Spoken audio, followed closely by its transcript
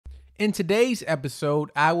In today's episode,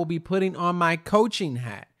 I will be putting on my coaching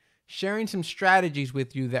hat, sharing some strategies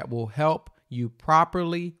with you that will help you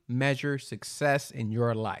properly measure success in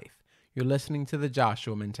your life. You're listening to the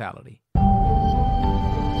Joshua Mentality.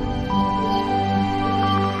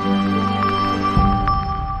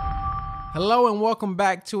 Hello and welcome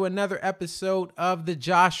back to another episode of the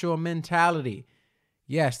Joshua Mentality.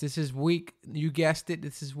 Yes, this is you guessed it,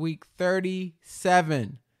 this is week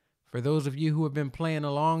 37. For those of you who have been playing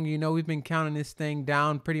along, you know we've been counting this thing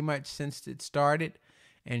down pretty much since it started.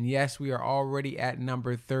 And yes, we are already at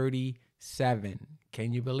number 37.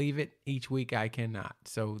 Can you believe it? Each week I cannot.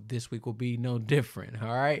 So this week will be no different,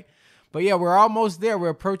 all right? But yeah, we're almost there. We're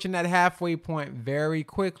approaching that halfway point very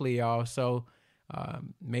quickly, y'all. So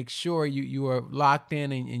make sure you are locked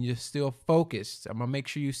in and you're still focused. I'm going to make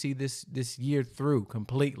sure you see this year through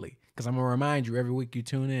completely because I'm going to remind you every week you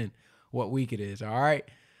tune in what week it is, all right?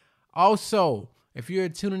 Also, if you're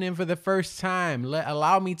tuning in for the first time,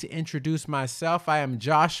 allow me to introduce myself. I am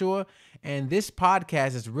Joshua, and this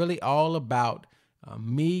podcast is really all about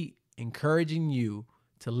me encouraging you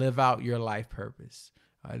to live out your life purpose.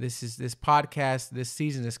 This podcast this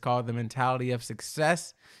season is called The Mentality of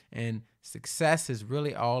Success, and success is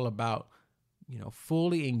really all about,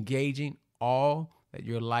 fully engaging all that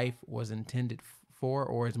your life was intended for,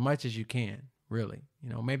 or as much as you can, really.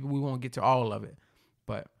 Maybe we won't get to all of it,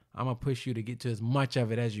 but I'm going to push you to get to as much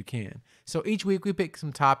of it as you can. So each week we pick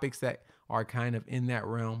some topics that are kind of in that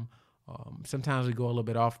realm. Sometimes we go a little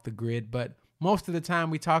bit off the grid, but most of the time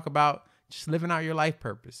we talk about just living out your life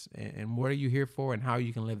purpose and what are you here for and how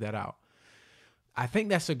you can live that out. I think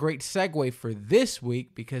that's a great segue for this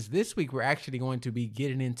week because this week we're actually going to be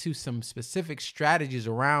getting into some specific strategies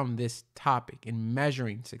around this topic in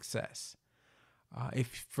measuring success.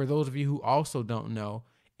 If for those of you who also don't know,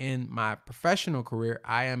 in my professional career,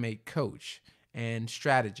 I am a coach and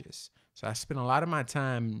strategist. So I spend a lot of my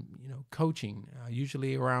time, coaching,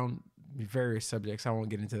 usually around various subjects. I won't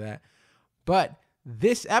get into that. But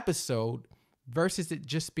this episode, versus it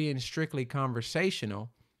just being strictly conversational,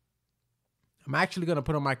 I'm actually going to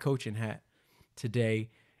put on my coaching hat today.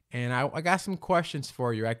 And I got some questions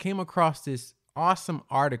for you. I came across this awesome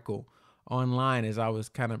article online as I was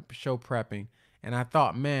kind of show prepping. And I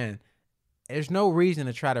thought, man, there's no reason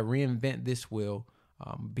to try to reinvent this wheel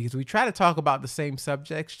because we try to talk about the same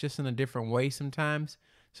subjects just in a different way sometimes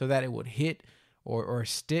so that it would hit or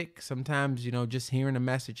stick. Sometimes, just hearing a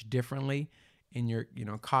message differently in your,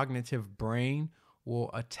 cognitive brain will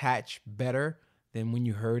attach better than when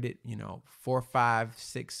you heard it, 4, 5,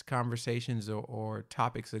 6 conversations or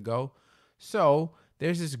topics ago. So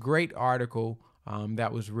there's this great article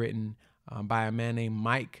that was written by a man named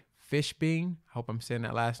Mike Fishbein. I hope I'm saying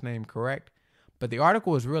that last name correct. But the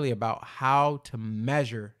article is really about how to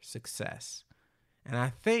measure success. And I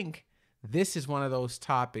think this is one of those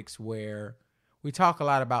topics where we talk a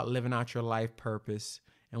lot about living out your life purpose.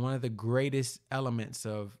 And one of the greatest elements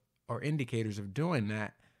of or indicators of doing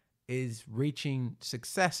that is reaching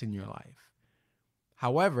success in your life.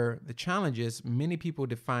 However, the challenge is many people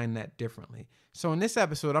define that differently. So in this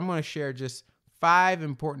episode, I'm going to share just 5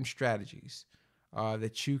 important strategies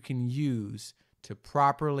that you can use to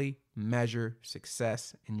properly measure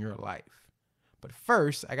success in your life. But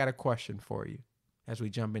first, I got a question for you as we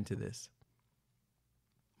jump into this.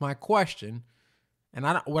 My question,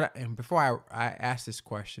 and before I ask this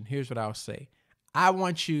question, here's what I'll say. I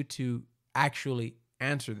want you to actually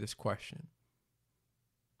answer this question.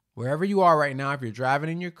 Wherever you are right now, if you're driving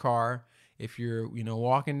in your car, if you're,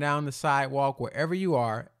 walking down the sidewalk, wherever you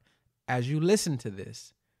are, as you listen to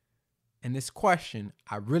this, and this question,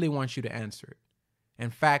 I really want you to answer it. In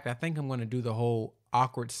fact, I think I'm going to do the whole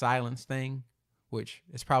awkward silence thing, which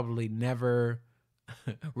is probably never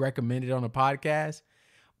recommended on a podcast.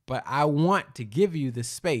 But I want to give you the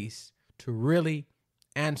space to really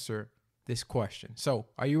answer this question. So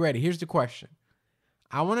are you ready? Here's the question.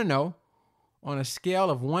 I want to know, on a scale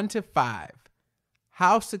of 1 to 5,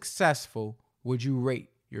 how successful would you rate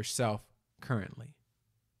yourself currently?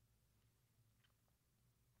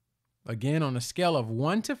 Again, on a scale of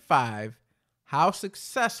 1 to 5, how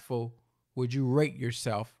successful would you rate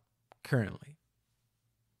yourself currently?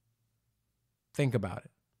 Think about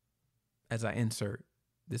it as I insert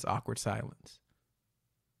this awkward silence.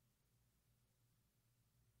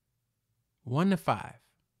 1 to 5.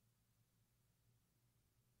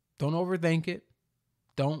 Don't overthink it.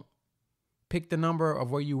 Don't pick the number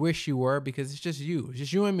of where you wish you were because it's just you. It's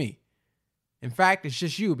just you and me. In fact, it's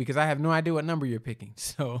just you because I have no idea what number you're picking.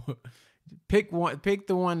 So pick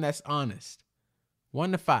the one that's honest.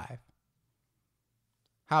 1 to 5.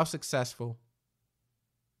 How successful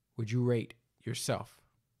would you rate yourself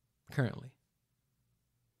currently?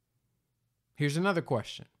 Here's another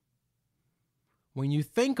question. When you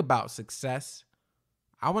think about success,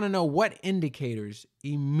 I want to know what indicators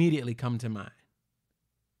immediately come to mind.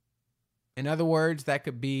 In other words,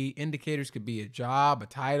 indicators could be a job, a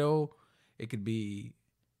title, it could be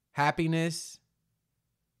happiness.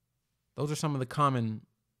 Those are some of the common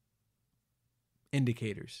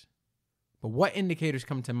indicators. But what indicators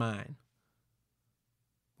come to mind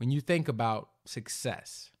when you think about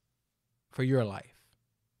success for your life?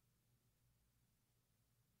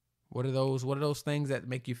 What are those things that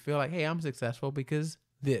make you feel like, hey, I'm successful because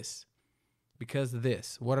this.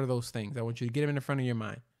 What are those things? I want you to get them in the front of your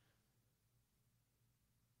mind.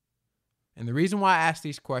 And the reason why I ask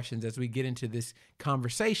these questions as we get into this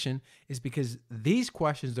conversation is because these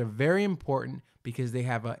questions are very important because they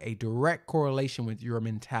have a direct correlation with your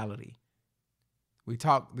mentality. We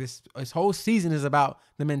talk, this whole season is about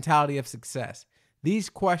the mentality of success. These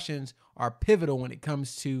questions are pivotal when it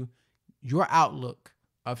comes to your outlook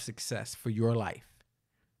of success for your life.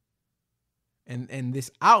 And this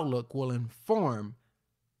outlook will inform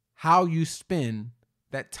how you spend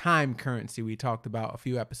that time currency we talked about a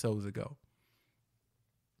few episodes ago.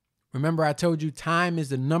 Remember, I told you time is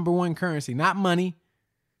the number one currency, not money,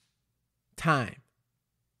 time.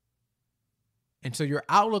 And so your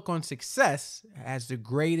outlook on success has the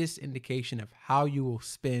greatest indication of how you will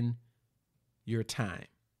spend your time.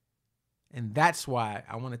 And that's why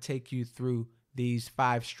I want to take you through these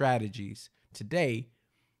 5 strategies today,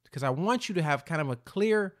 because I want you to have kind of a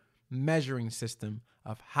clear measuring system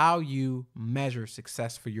of how you measure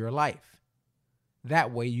success for your life.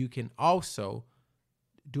 That way you can also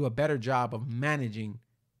do a better job of managing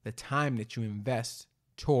the time that you invest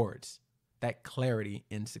towards that clarity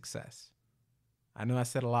in success. I know I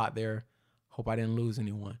said a lot there. Hope I didn't lose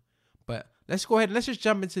anyone. But let's go ahead. Let's just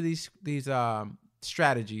jump into these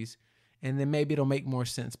strategies, and then maybe it'll make more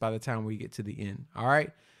sense by the time we get to the end. All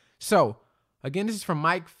right. So again, this is from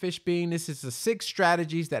Mike Fishbein. This is the 6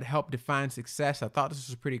 strategies that help define success. I thought this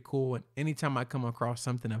was pretty cool. And anytime I come across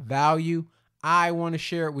something of value, I want to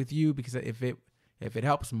share it with you, because if it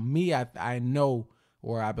helps me, I know,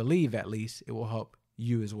 or I believe at least, it will help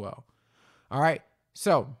you as well. All right.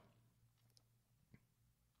 So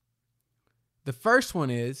the first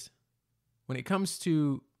one is, when it comes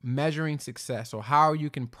to measuring success, or how you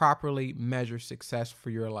can properly measure success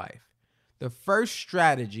for your life, the first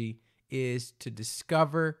strategy is to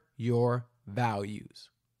discover your values.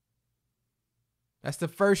 That's the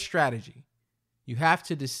first strategy. You have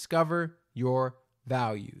to discover your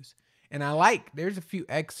values. And there's a few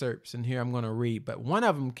excerpts in here I'm going to read, but one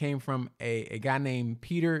of them came from a guy named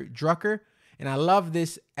Peter Drucker. And I love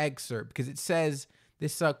this excerpt because it says,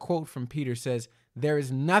 this quote from Peter says, "There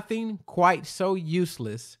is nothing quite so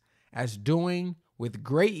useless as doing with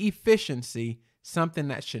great efficiency something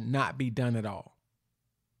that should not be done at all."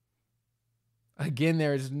 Again,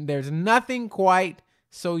 there's nothing quite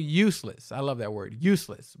so useless. I love that word,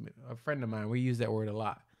 useless. A friend of mine, we use that word a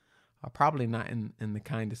lot. Probably not in the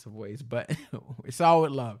kindest of ways, but it's all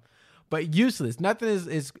with love. But useless. Nothing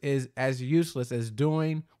is as useless as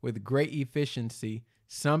doing with great efficiency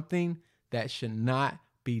something that should not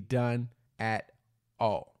be done at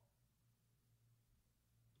all.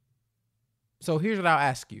 So here's what I'll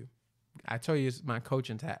ask you. I told you it's my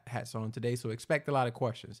coaching hats on today, so expect a lot of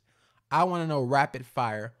questions. I want to know, rapid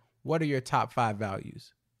fire, what are your top 5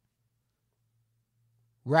 values?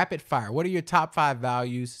 Rapid fire. What are your top 5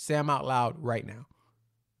 values? Say them out loud right now.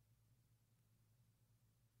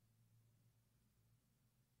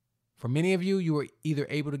 For many of you, you were either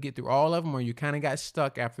able to get through all of them, or you kind of got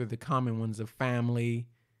stuck after the common ones of family,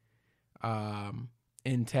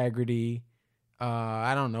 integrity.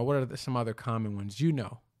 I don't know. What are some other common ones?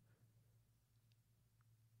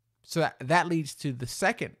 So that leads to the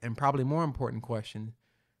second and probably more important question.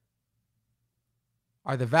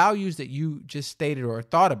 Are the values that you just stated or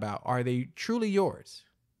thought about, are they truly yours?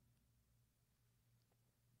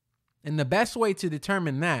 And the best way to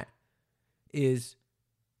determine that is,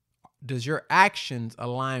 does your actions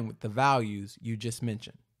align with the values you just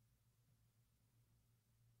mentioned?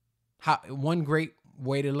 One great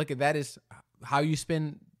way to look at that is how you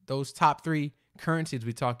spend those top 3 currencies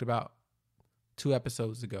we talked about 2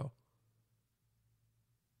 episodes ago.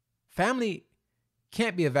 Family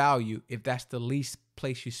can't be a value if that's the least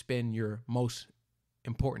place you spend your most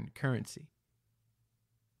important currency.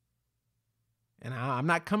 And I'm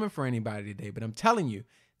not coming for anybody today, but I'm telling you,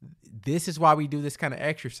 this is why we do this kind of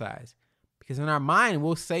exercise. Because in our mind,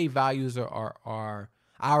 we'll say values are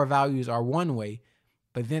our values are one way,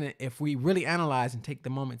 but then if we really analyze and take the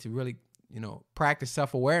moment to really, practice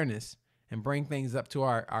self-awareness and bring things up to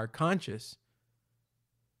our conscious,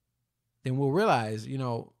 then we'll realize,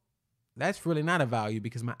 that's really not a value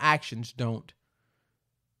because my actions don't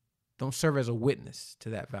serve as a witness to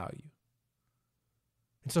that value.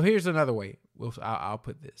 And so here's another way I'll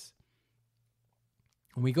put this.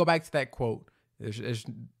 When we go back to that quote,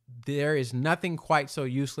 there is nothing quite so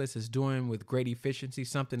useless as doing with great efficiency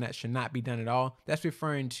something that should not be done at all. That's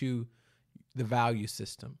referring to the value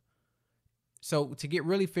system. So to get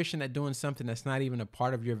really efficient at doing something that's not even a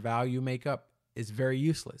part of your value makeup is very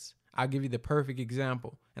useless. I'll give you the perfect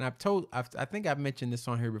example. And I think I've mentioned this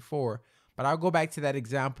on here before, but I'll go back to that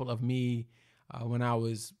example of me when I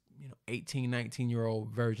was 18, 19-year-old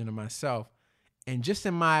version of myself. And just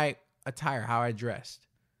in my attire, how I dressed.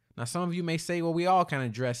 Now, some of you may say, well, we all kind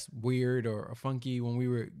of dress weird or funky when we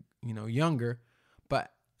were, younger.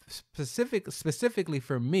 But specifically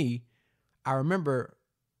for me, I remember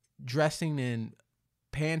dressing in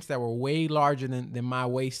pants that were way larger than my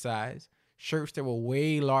waist size, shirts that were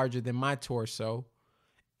way larger than my torso.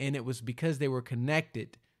 And it was because they were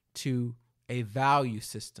connected to a value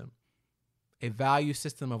system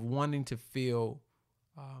of wanting to feel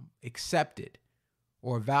accepted,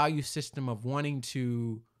 or a value system of wanting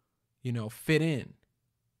to, fit in,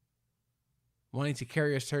 wanting to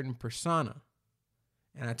carry a certain persona.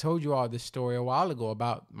 And I told you all this story a while ago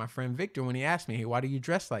about my friend Victor when he asked me, hey, why do you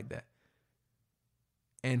dress like that?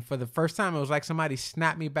 And for the first time, it was like somebody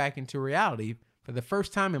snapped me back into reality. For the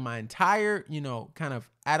first time in my entire, kind of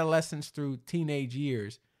adolescence through teenage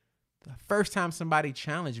years, the first time somebody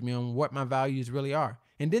challenged me on what my values really are,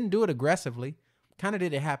 and didn't do it aggressively, kind of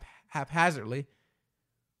did it haphazardly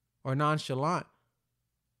or nonchalant.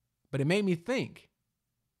 But it made me think,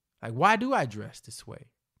 like, why do I dress this way?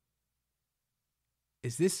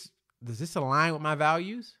 Does this align with my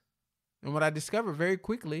values? And what I discovered very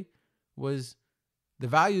quickly was the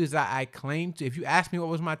values that I claimed to. If you asked me what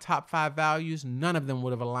was my top 5 values, none of them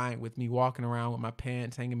would have aligned with me walking around with my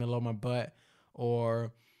pants hanging below my butt,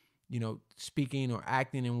 or speaking or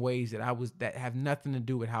acting in ways that have nothing to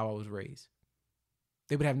do with how I was raised.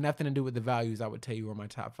 They would have nothing to do with the values I would tell you were my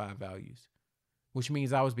top 5 values, which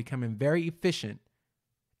means I was becoming very efficient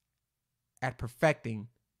at perfecting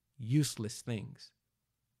useless things.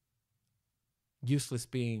 Useless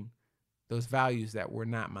being those values that were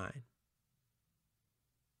not mine.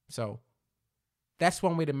 So that's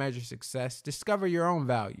one way to measure success. Discover your own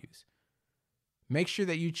values. Make sure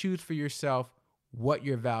that you choose for yourself what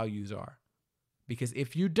your values are. Because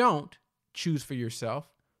if you don't choose for yourself,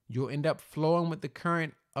 you'll end up flowing with the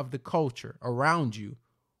current of the culture around you,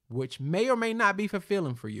 which may or may not be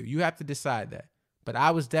fulfilling for you. You have to decide that. But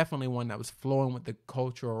I was definitely one that was flowing with the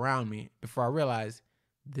culture around me before I realized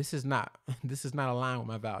this is not aligned with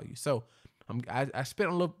my values. So I spent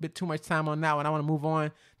a little bit too much time on that one. I want to move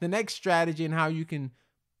on. The next strategy and how you can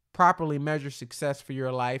properly measure success for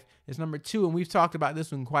your life is number 2, and we've talked about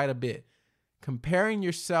this one quite a bit. Comparing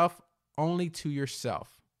yourself only to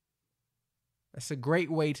yourself. That's a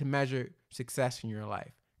great way to measure success in your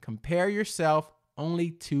life. Compare yourself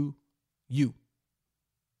only to you.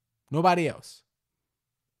 Nobody else.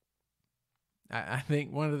 I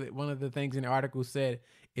think one of the things in the article said,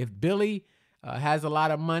 if Billy has a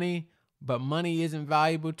lot of money, but money isn't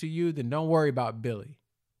valuable to you, then don't worry about Billy.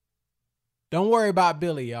 Don't worry about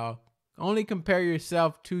Billy, y'all. Only compare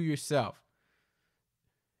yourself to yourself.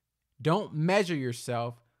 Don't measure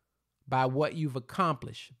yourself by what you've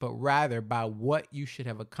accomplished, but rather by what you should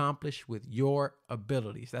have accomplished with your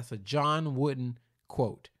abilities. That's a John Wooden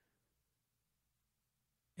quote.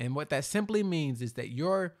 And what that simply means is that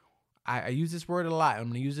I use this word a lot, I'm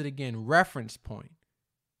going to use it again, reference point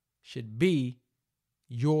should be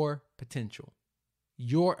your potential,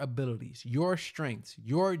 your abilities, your strengths,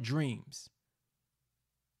 your dreams,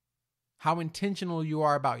 how intentional you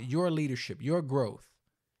are about your leadership, your growth.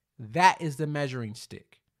 That is the measuring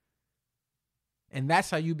stick. And that's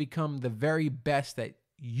how you become the very best that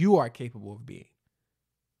you are capable of being.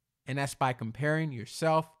 And that's by comparing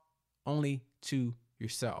yourself only to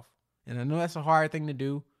yourself. And I know that's a hard thing to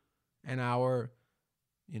do in our,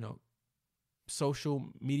 social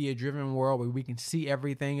media driven world where we can see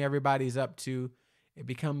everything everybody's up to. It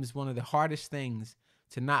becomes one of the hardest things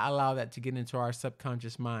to not allow that to get into our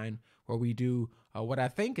subconscious mind, where we do what I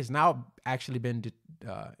think is now actually been,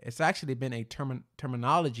 it's actually been a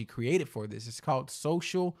terminology created for this. It's called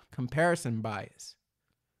social comparison bias.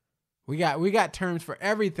 We got terms for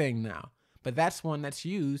everything now, but that's one that's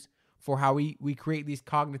used for how we create these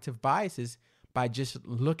cognitive biases by just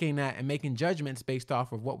looking at and making judgments based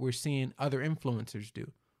off of what we're seeing other influencers do,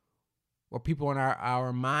 or people in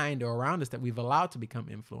our mind or around us that we've allowed to become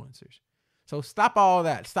influencers. So stop all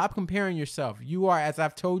that. Stop comparing yourself. You are, as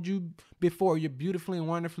I've told you before, you're beautifully and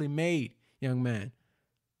wonderfully made, young man,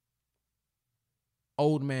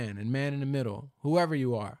 old man, and man in the middle, whoever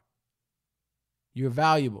you are. You're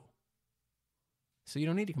valuable. So you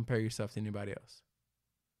don't need to compare yourself to anybody else.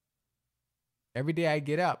 Every day I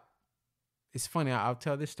get up, it's funny. I'll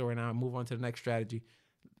tell this story and I'll move on to the next strategy.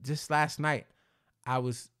 Just last night,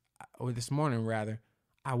 or this morning rather,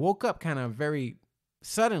 I woke up kind of very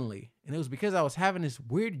suddenly. And it was because I was having this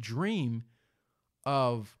weird dream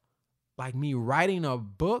of like me writing a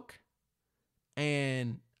book.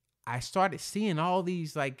 And I started seeing all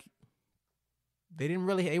these, like, they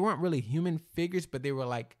weren't really human figures, but they were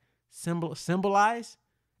like symbolized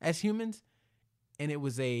as humans. And it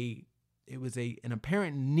was an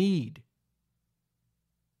apparent need.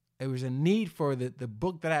 It was a need for the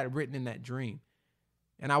book that I had written in that dream.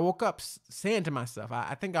 And I woke up saying to myself,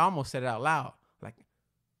 I think I almost said it out loud,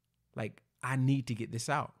 like I need to get this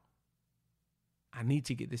out. I need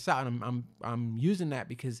to get this out. And I'm using that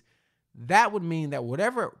because that would mean that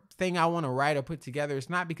whatever thing I want to write or put together, it's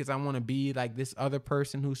not because I want to be like this other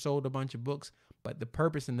person who sold a bunch of books, but the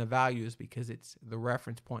purpose and the value is because it's the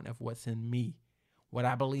reference point of what's in me, what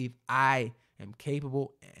I believe I am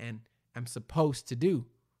capable and am supposed to do.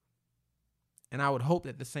 And I would hope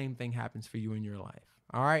that the same thing happens for you in your life.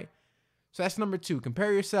 All right. So that's number 2.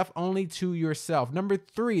 Compare yourself only to yourself. Number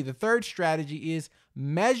 3, the third strategy is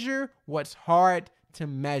measure what's hard to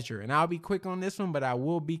measure. And I'll be quick on this one, but I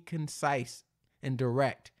will be concise and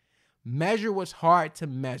direct. Measure what's hard to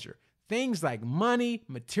measure. Things like money,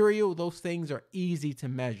 material, those things are easy to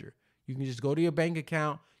measure. You can just go to your bank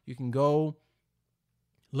account. You can go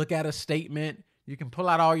look at a statement. You can pull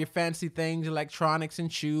out all your fancy things, electronics and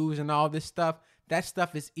shoes and all this stuff. That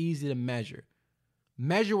stuff is easy to measure.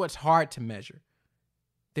 Measure what's hard to measure.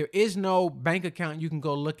 There is no bank account you can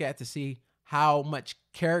go look at to see how much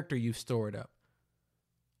character you've stored up,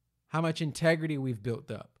 how much integrity we've built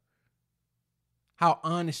up, how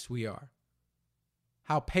honest we are,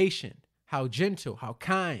 how patient, how gentle, how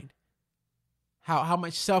kind, how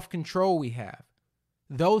much self-control we have.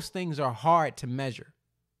 Those things are hard to measure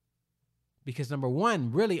because, number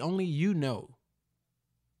one, really only you know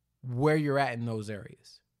where you're at in those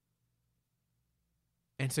areas.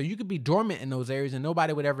 And so you could be dormant in those areas and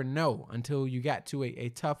nobody would ever know until you got to a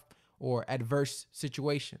tough or adverse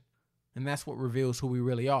situation. And that's what reveals who we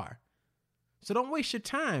really are. So don't waste your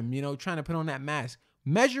time, trying to put on that mask.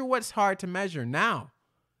 Measure what's hard to measure now.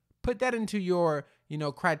 Put that into your,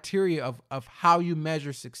 criteria of how you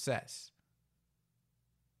measure success.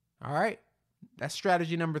 All right. That's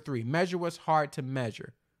strategy number 3. Measure what's hard to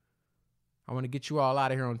measure. I want to get you all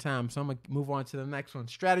out of here on time, so I'm going to move on to the next one.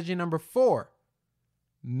 Strategy number 4.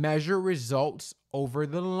 Measure results over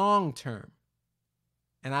the long term.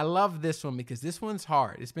 And I love this one because this one's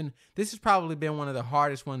hard. This has probably been one of the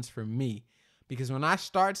hardest ones for me because when I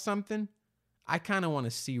start something, I kind of want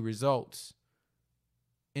to see results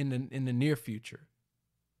in the near future.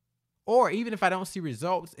 Or even if I don't see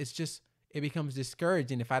results, it becomes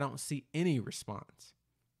discouraging if I don't see any response.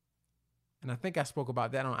 And I think I spoke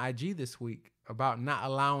about that on IG this week about not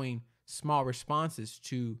allowing small responses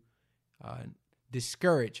to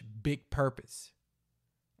discourage big purpose.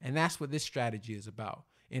 And that's what this strategy is about.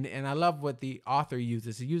 And I love what the author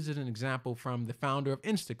uses. He uses an example from the founder of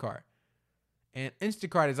Instacart. And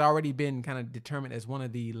Instacart has already been kind of determined as one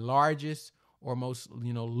of the largest or most,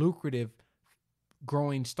 lucrative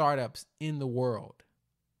growing startups in the world.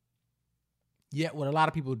 Yet what a lot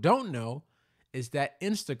of people don't know is that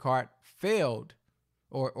Instacart failed,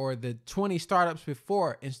 or the 20 startups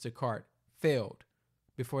before Instacart failed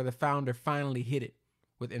before the founder finally hit it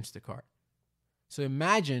with Instacart. So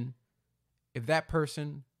imagine if that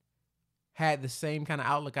person had the same kind of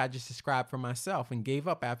outlook I just described for myself and gave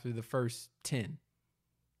up after the first 10.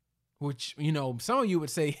 Which, some of you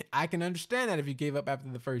would say, I can understand that if you gave up after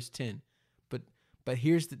the first 10. But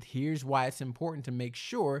here's why it's important to make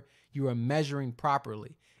sure you are measuring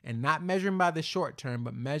properly and not measuring by the short term,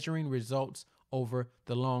 but measuring results over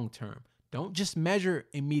the long term. Don't just measure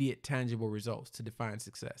immediate tangible results to define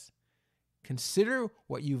success. Consider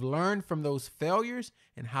what you've learned from those failures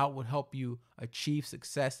and how it would help you achieve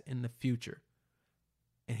success in the future.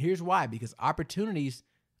 And here's why, because opportunities,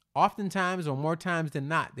 oftentimes or more times than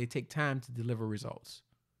not, they take time to deliver results.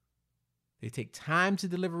 They take time to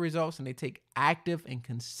deliver results and they take active and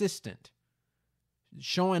consistent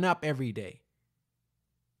showing up every day.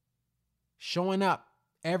 Showing up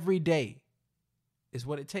every day is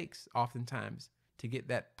what it takes oftentimes to get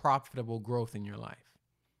that profitable growth in your life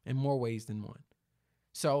in more ways than one.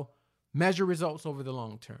 So measure results over the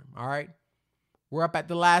long term. All right. We're up at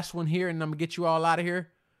the last one here, and I'm going to get you all out of here.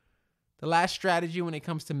 The last strategy when it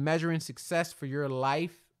comes to measuring success for your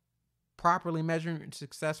life, properly measuring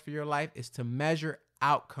success for your life, is to measure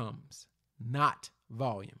outcomes, not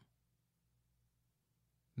volume.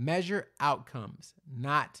 Measure outcomes,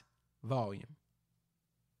 not volume.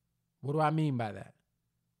 What do I mean by that?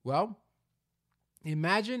 Well,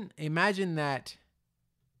 imagine that,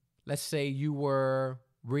 let's say you were,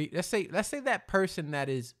 let's say that person that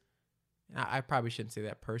is, I probably shouldn't say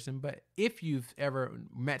that person, but if you've ever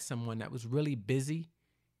met someone that was really busy,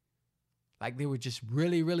 like they were just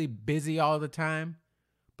really, really busy all the time,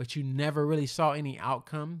 but you never really saw any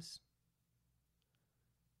outcomes.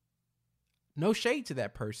 No shade to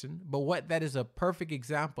that person, but what that is a perfect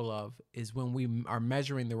example of is when we are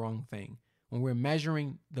measuring the wrong thing, when we're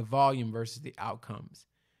measuring the volume versus the outcomes.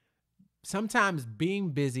 Sometimes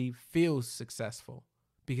being busy feels successful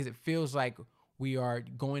because it feels like we are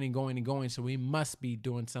going and going and going, so we must be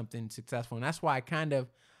doing something successful. And that's why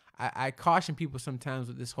I caution people sometimes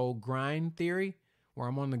with this whole grind theory, where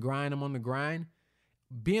I'm on the grind.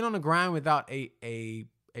 Being on the grind without a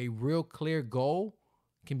real clear goal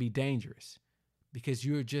can be dangerous because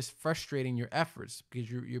you're just frustrating your efforts because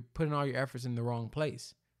you're putting all your efforts in the wrong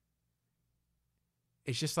place.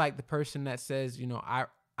 It's just like the person that says,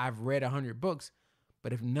 I've read 100 books,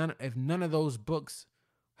 but if none of those books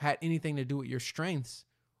had anything to do with your strengths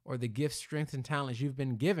or the gifts, strengths, and talents you've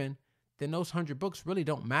been given, then those 100 books really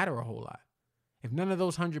don't matter a whole lot. If none of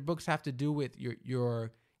those 100 books have to do with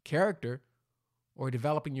your character or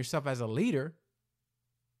developing yourself as a leader,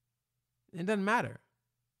 it doesn't matter.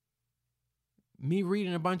 Me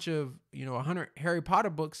reading a bunch of, 100 Harry Potter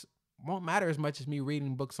books won't matter as much as me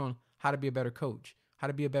reading books on how to be a better coach, how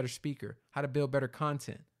to be a better speaker, how to build better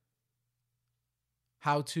content,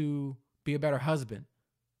 how to be a better husband,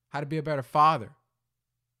 how to be a better father,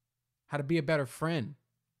 how to be a better friend,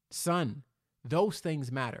 son. Those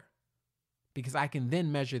things matter because I can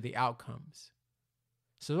then measure the outcomes.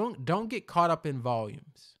 So don't get caught up in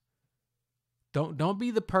volumes. Don't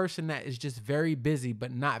be the person that is just very busy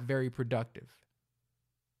but not very productive,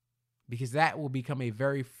 because that will become a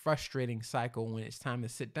very frustrating cycle when it's time to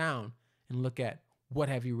sit down and look at what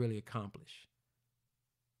have you really accomplished.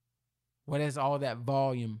 What has all that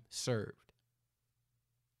volume served?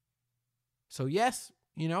 So yes,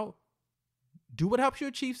 do what helps you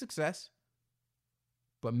achieve success,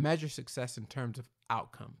 but measure success in terms of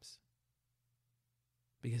outcomes.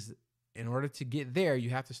 Because in order to get there, you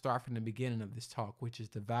have to start from the beginning of this talk, which is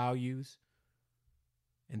the values.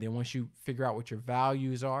 And then once you figure out what your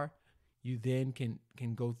values are, you then can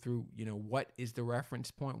go through, what is the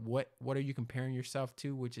reference point? What are you comparing yourself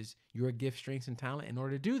to, which is your gift, strengths, and talent. In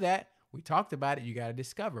order to do that, we talked about it, you got to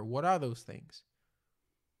discover what are those things.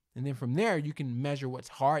 And then from there, you can measure what's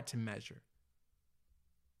hard to measure.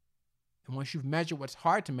 And once you've measured what's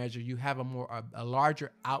hard to measure, you have a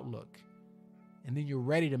larger outlook. And then you're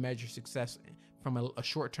ready to measure success from a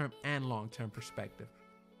short-term and long-term perspective.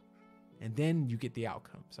 And then you get the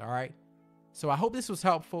outcomes, all right? So I hope this was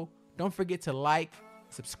helpful. Don't forget to like,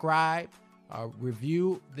 subscribe,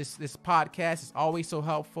 review this podcast. It's always so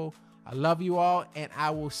helpful. I love you all, and I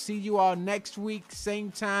will see you all next week, same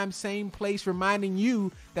time, same place, reminding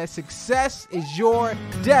you that success is your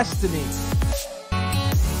destiny.